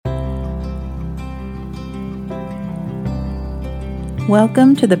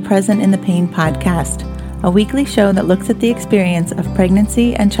Welcome to the Present in the Pain podcast, a weekly show that looks at the experience of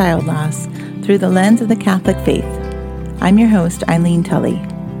pregnancy and child loss through the lens of the Catholic faith. I'm your host, Eileen Tully.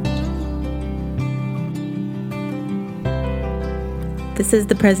 This is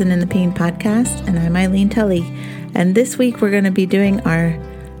the Present in the Pain podcast, and I'm Eileen Tully. And this week we're going to be doing our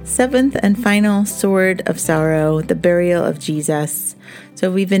seventh and final Sword of Sorrow, the burial of Jesus.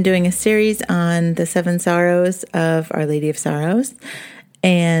 So we've been doing a series on the seven sorrows of Our Lady of Sorrows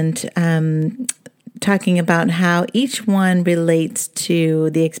and talking about how each one relates to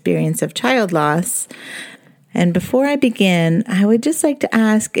the experience of child loss. And before I begin, I would just like to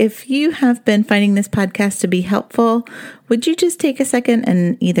ask, if you have been finding this podcast to be helpful, would you just take a second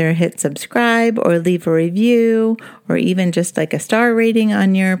and either hit subscribe or leave a review or even just like a star rating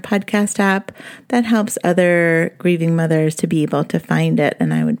on your podcast app? That helps other grieving mothers to be able to find it,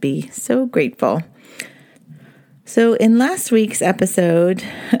 and I would be so grateful. So in last week's episode,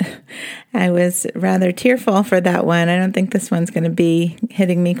 I was rather tearful for that one. I don't think this one's going to be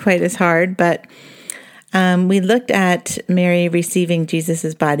hitting me quite as hard, but we looked at Mary receiving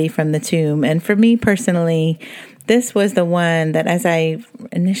Jesus's body from the tomb. And for me personally, this was the one that as I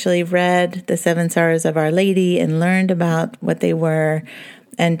initially read the seven sorrows of Our Lady and learned about what they were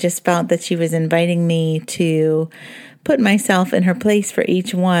and just felt that she was inviting me to put myself in her place for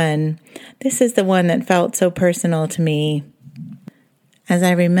each one, this is the one that felt so personal to me. As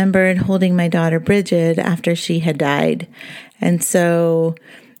I remembered holding my daughter Bridget after she had died. And so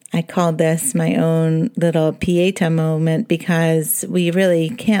I called this my own little Pieta moment because we really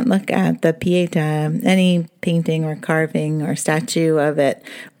can't look at the Pieta, any painting or carving or statue of it,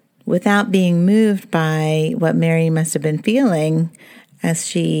 without being moved by what Mary must have been feeling as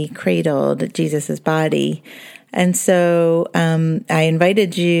she cradled Jesus's body. And so I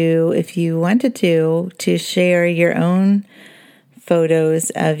invited you, if you wanted to share your own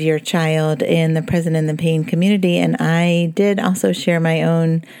photos of your child in the Present in the Pain community. And I did also share my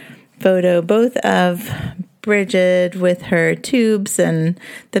own photo, both of Bridget with her tubes and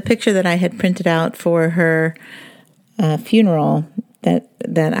the picture that I had printed out for her funeral that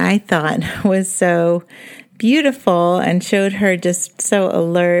I thought was so beautiful and showed her just so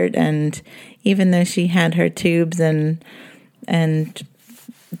alert. And even though she had her tubes and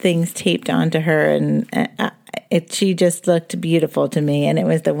things taped onto her, and she just looked beautiful to me. And it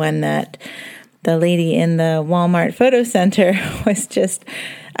was the one that the lady in the Walmart photo center was just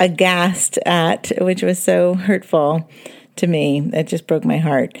aghast at, which was so hurtful to me. It just broke my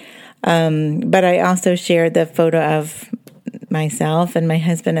heart. But I also shared the photo of myself and my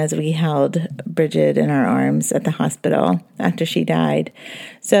husband as we held Bridget in our arms at the hospital after she died.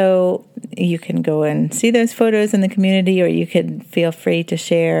 So you can go and see those photos in the community, or you could feel free to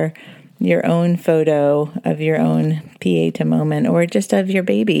share your own photo of your own Pieta moment or just of your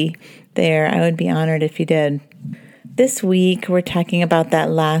baby there. I would be honored if you did. This week, we're talking about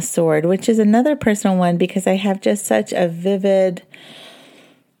that last sword, which is another personal one because I have just such a vivid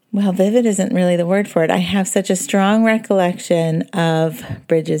isn't really the word for it. I have such a strong recollection of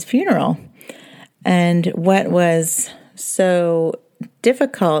Bridget's funeral. And what was so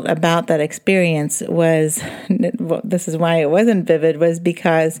difficult about that experience was, this is why it wasn't vivid, was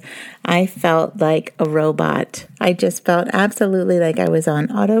because I felt like a robot. I just felt absolutely like I was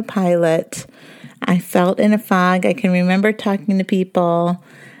on autopilot. I felt in a fog. I can remember talking to people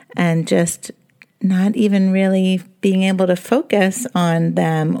and just not even really being able to focus on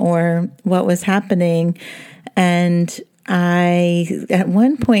them or what was happening. And I, at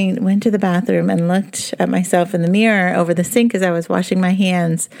one point, went to the bathroom and looked at myself in the mirror over the sink as I was washing my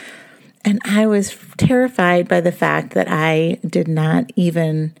hands. And I was terrified by the fact that I did not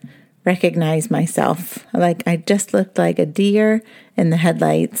even recognize myself. Like I just looked like a deer in the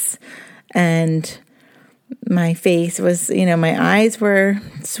headlights. And my face was, my eyes were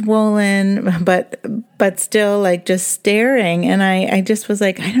swollen, but still like just staring. And I just was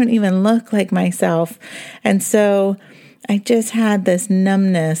like, I don't even look like myself. And so I just had this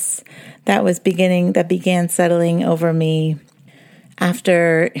numbness that began settling over me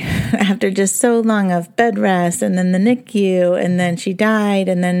after just so long of bed rest and then the NICU, and then she died,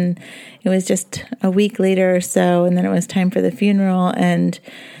 and then it was just a week later or so, and then it was time for the funeral. And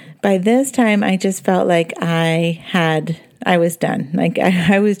by this time, I just felt like I was done. Like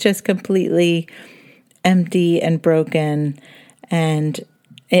I was just completely empty and broken, and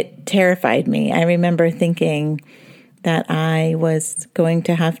it terrified me. I remember thinking that I was going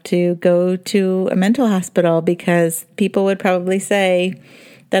to have to go to a mental hospital because people would probably say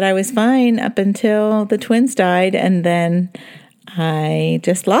that I was fine up until the twins died, and then I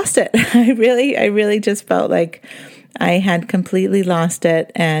just lost it. I really just felt like I had completely lost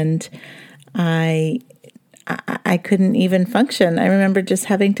it, and I couldn't even function. I remember just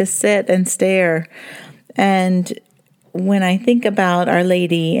having to sit and stare. And when I think about Our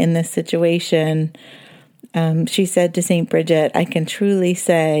Lady in this situation, she said to St. Bridget, "I can truly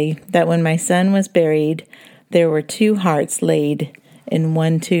say that when my son was buried, there were two hearts laid in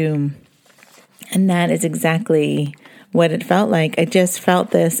one tomb." And that is exactly what it felt like. I just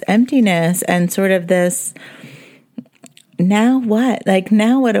felt this emptiness and sort of this, now what? Like,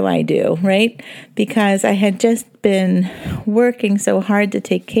 now what do I do, right? Because I had just been working so hard to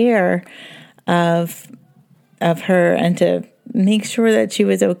take care of her and to make sure that she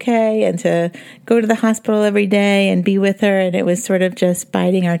was okay and to go to the hospital every day and be with her. And it was sort of just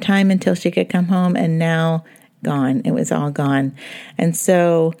biding our time until she could come home, and now gone. It was all gone. And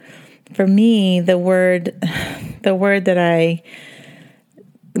so for me, the word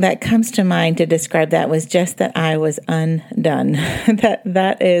that comes to mind to describe that was just that I was undone.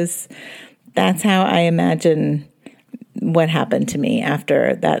 That's how I imagine what happened to me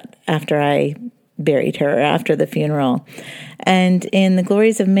after I buried her, after the funeral. And in the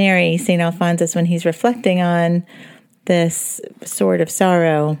Glories of Mary, St. Alphonsus, when he's reflecting on this sword of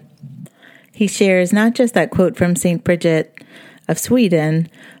sorrow, he shares not just that quote from St. Bridget of Sweden,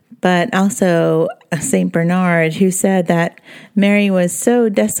 but also St. Bernard, who said that Mary was so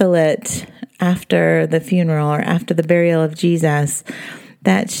desolate after the funeral or after the burial of Jesus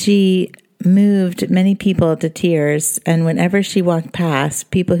that she moved many people to tears. And whenever she walked past,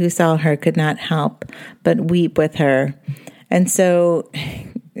 people who saw her could not help but weep with her. And so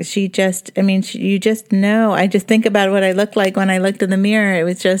you just know, I just think about what I looked like when I looked in the mirror. It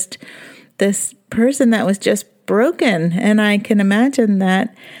was just this person that was just broken. And I can imagine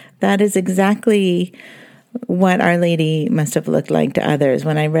that is exactly what Our Lady must have looked like to others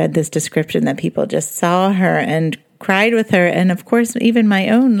when I read this description, that people just saw her and cried with her. And of course, even my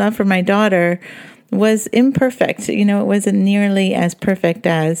own love for my daughter was imperfect. It wasn't nearly as perfect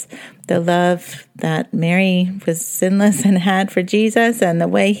as the love that Mary was sinless and had for Jesus, and the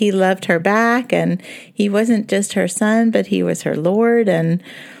way he loved her back. And he wasn't just her son, but he was her Lord. And,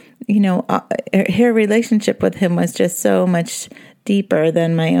 her relationship with him was just so much deeper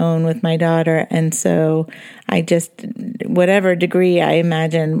than my own with my daughter. And so I just, whatever degree I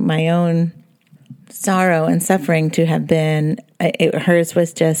imagine my own sorrow and suffering to have been, hers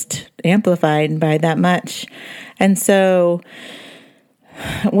was just amplified by that much. And so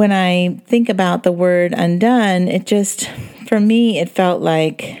when I think about the word undone, for me, it felt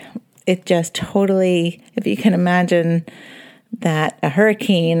like it just totally, if you can imagine that a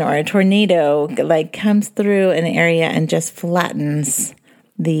hurricane or a tornado comes through an area and just flattens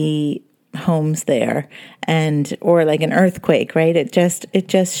the homes there, or like an earthquake, right?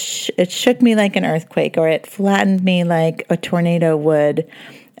 It shook me like an earthquake, or it flattened me like a tornado would,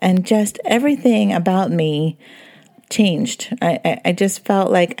 and just everything about me changed. I just felt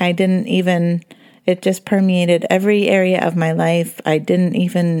like it just permeated every area of my life. I didn't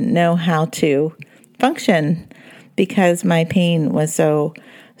even know how to function because my pain was so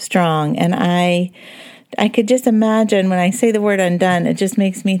strong. And I could just imagine, when I say the word undone, it just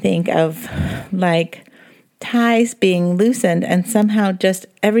makes me think of like ties being loosened, and somehow just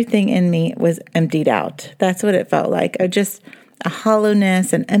everything in me was emptied out. That's what it felt like. Just a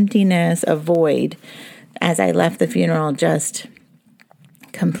hollowness, an emptiness, a void as I left the funeral, just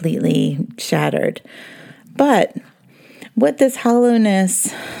completely shattered. But what this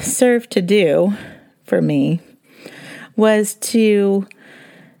hollowness served to do for me was to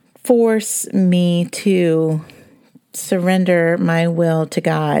force me to surrender my will to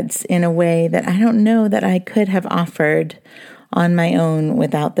God's in a way that I don't know that I could have offered on my own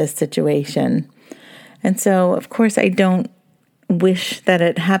without this situation. And so, of course, I don't wish that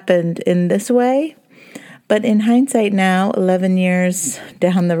it happened in this way. But in hindsight now, 11 years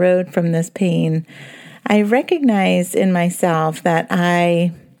down the road from this pain, I recognize in myself that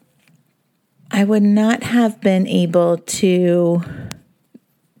I would not have been able to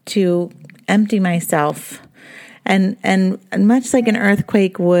empty myself, and much like an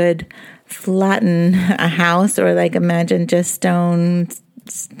earthquake would flatten a house, or like imagine just stones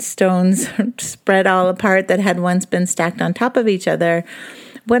spread all apart that had once been stacked on top of each other.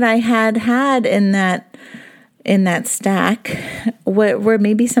 What I had in that stack were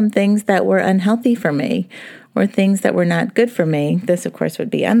maybe some things that were unhealthy for me, or things that were not good for me. This, of course, would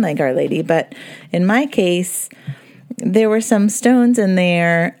be unlike Our Lady, but in my case, there were some stones in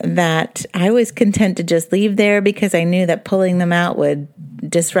there that I was content to just leave there because I knew that pulling them out would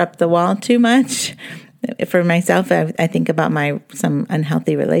disrupt the wall too much. For myself, I think about some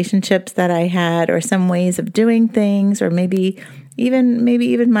unhealthy relationships that I had, or some ways of doing things, or maybe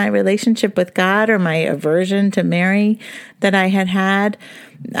even my relationship with God, or my aversion to Mary that I had.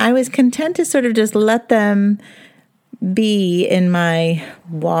 I was content to sort of just let them be in my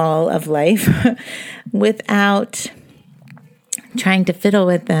wall of life without trying to fiddle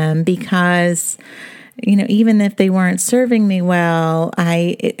with them, because, even if they weren't serving me well,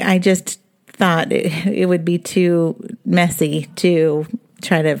 I just thought it would be too messy to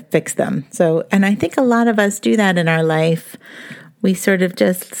try to fix them. So, and I think a lot of us do that in our life. We sort of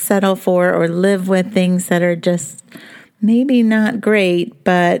just settle for or live with things that are just maybe not great,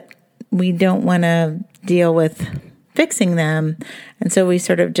 but we don't want to deal with fixing them. And so we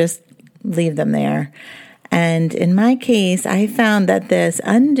sort of just leave them there. And in my case, I found that this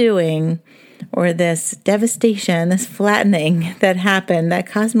undoing, or this devastation, this flattening that happened, that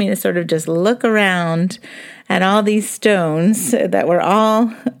caused me to sort of just look around at all these stones that were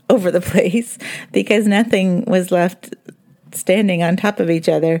all over the place because nothing was left standing on top of each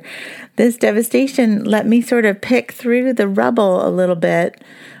other. This devastation let me sort of pick through the rubble a little bit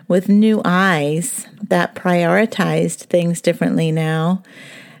with new eyes that prioritized things differently now.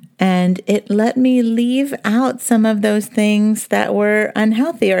 And it let me leave out some of those things that were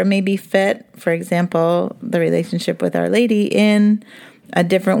unhealthy or maybe fit, for example, the relationship with Our Lady in a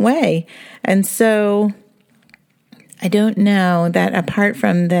different way. And so I don't know that apart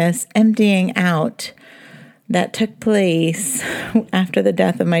from this emptying out that took place after the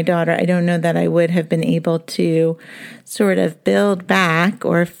death of my daughter, I don't know that I would have been able to sort of build back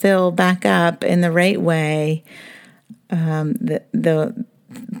or fill back up in the right way,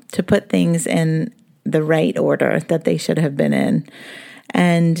 to put things in the right order that they should have been in.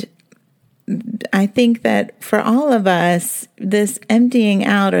 And I think that for all of us, this emptying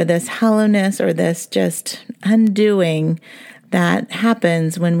out or this hollowness or this just undoing that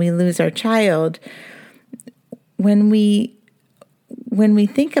happens when we lose our child, when we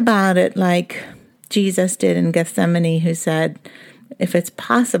think about it like Jesus did in Gethsemane, who said, if it's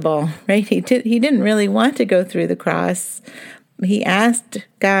possible, right? He didn't really want to go through the cross. He asked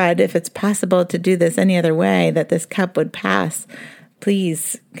God if it's possible to do this any other way, that this cup would pass.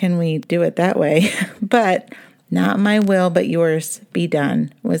 Please, can we do it that way? But not my will, but yours be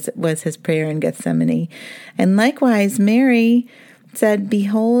done, was his prayer in Gethsemane. And likewise, Mary said,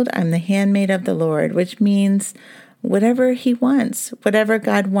 behold, I'm the handmaid of the Lord, which means whatever he wants, whatever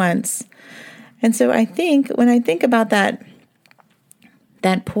God wants. And so I think, when I think about that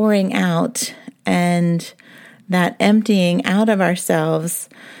pouring out and that emptying out of ourselves,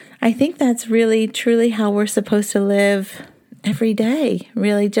 I think that's really, truly how we're supposed to live every day,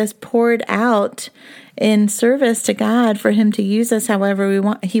 really just poured out in service to God for him to use us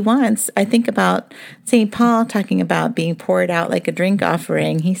however he wants. I think about St. Paul talking about being poured out like a drink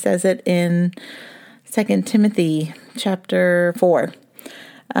offering. He says it in 2 Timothy chapter 4.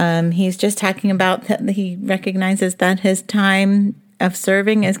 He's just talking about that he recognizes that his time of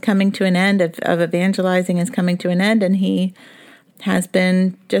serving is coming to an end, of evangelizing is coming to an end, and he has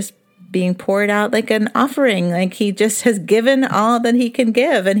been just being poured out like an offering, like he just has given all that he can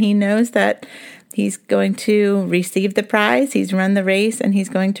give, and he knows that he's going to receive the prize. He's run the race, and he's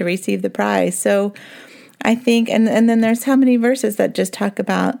going to receive the prize. So I think, and then there's how many verses that just talk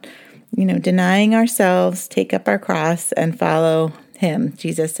about, denying ourselves, take up our cross, and follow him.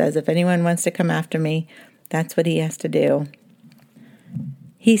 Jesus says, if anyone wants to come after me, that's what he has to do.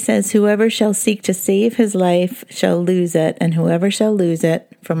 He says, whoever shall seek to save his life shall lose it, and whoever shall lose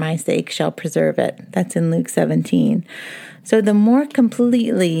it for my sake shall preserve it. That's in Luke 17. So the more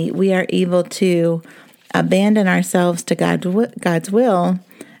completely we are able to abandon ourselves to God's will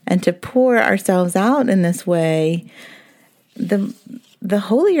and to pour ourselves out in this way, the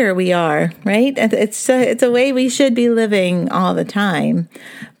holier we are, right? It's a way we should be living all the time.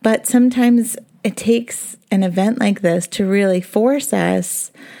 But sometimes it takes an event like this to really force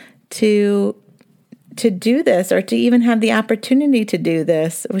us to do this, or to even have the opportunity to do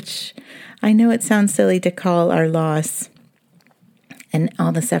this, which I know it sounds silly to call our loss and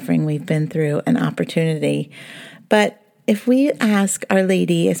all the suffering we've been through an opportunity. But if we ask Our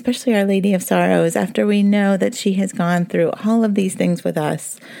Lady, especially Our Lady of Sorrows, after we know that she has gone through all of these things with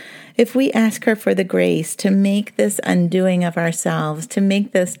us, if we ask her for the grace to make this undoing of ourselves, to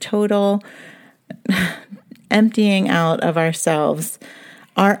make this total emptying out of ourselves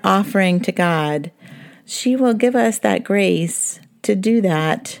our offering to God, she will give us that grace to do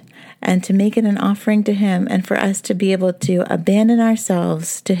that and to make it an offering to him, and for us to be able to abandon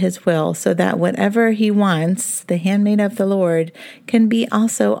ourselves to his will, so that whatever he wants, the handmaid of the Lord, can be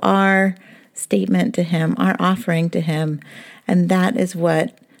also our statement to Him, our offering to Him. And that is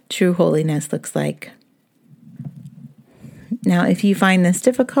what true holiness looks like. Now, if you find this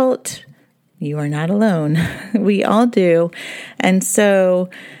difficult, you are not alone. We all do. And so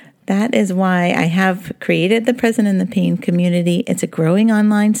that is why I have created the Present in the Pain community. It's a growing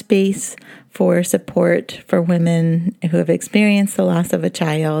online space for support for women who have experienced the loss of a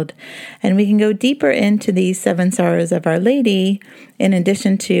child. And we can go deeper into these 7 sorrows of Our Lady, in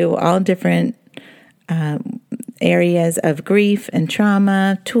addition to all different areas of grief and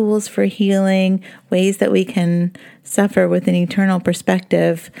trauma, tools for healing, ways that we can suffer with an eternal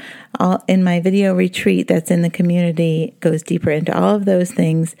perspective. All in my video retreat that's in the community goes deeper into all of those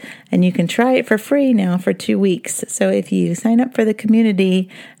things, and you can try it for free now for 2 weeks. So if you sign up for the community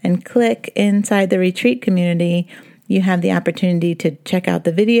and click inside the retreat community, you have the opportunity to check out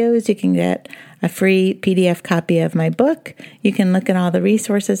the videos. You can get a free PDF copy of my book. You can look at all the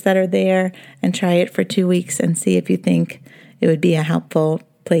resources that are there and try it for 2 weeks and see if you think it would be a helpful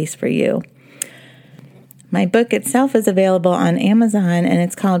place for you. My book itself is available on Amazon, and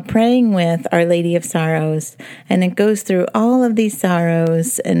it's called Praying with Our Lady of Sorrows. And it goes through all of these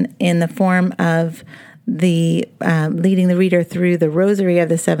sorrows in the form of the leading the reader through the rosary of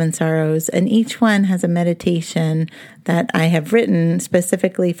the 7 sorrows, and each one has a meditation that I have written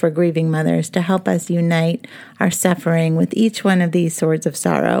specifically for grieving mothers to help us unite our suffering with each one of these swords of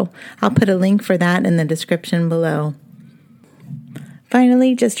sorrow. I'll put a link for that in the description below.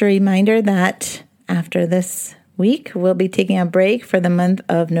 Finally, just a reminder that after this week, we'll be taking a break for the month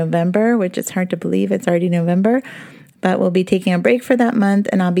of November, which is hard to believe it's already November. But we'll be taking a break for that month,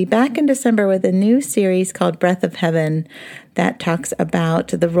 and I'll be back in December with a new series called Breath of Heaven that talks about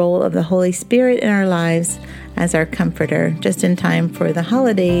the role of the Holy Spirit in our lives as our comforter, just in time for the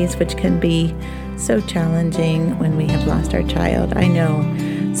holidays, which can be so challenging when we have lost our child. I know.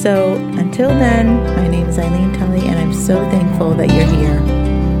 So until then, my name is Eileen Tully, and I'm so thankful that you're here.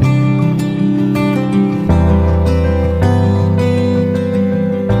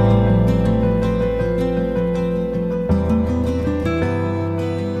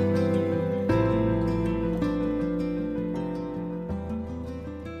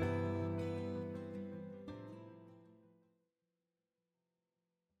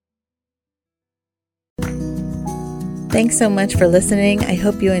 Thanks so much for listening. I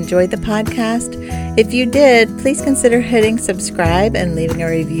hope you enjoyed the podcast. If you did, please consider hitting subscribe and leaving a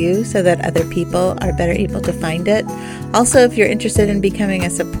review so that other people are better able to find it. Also, if you're interested in becoming a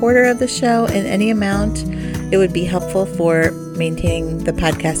supporter of the show in any amount, it would be helpful for maintaining the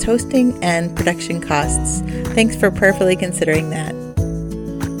podcast hosting and production costs. Thanks for prayerfully considering that.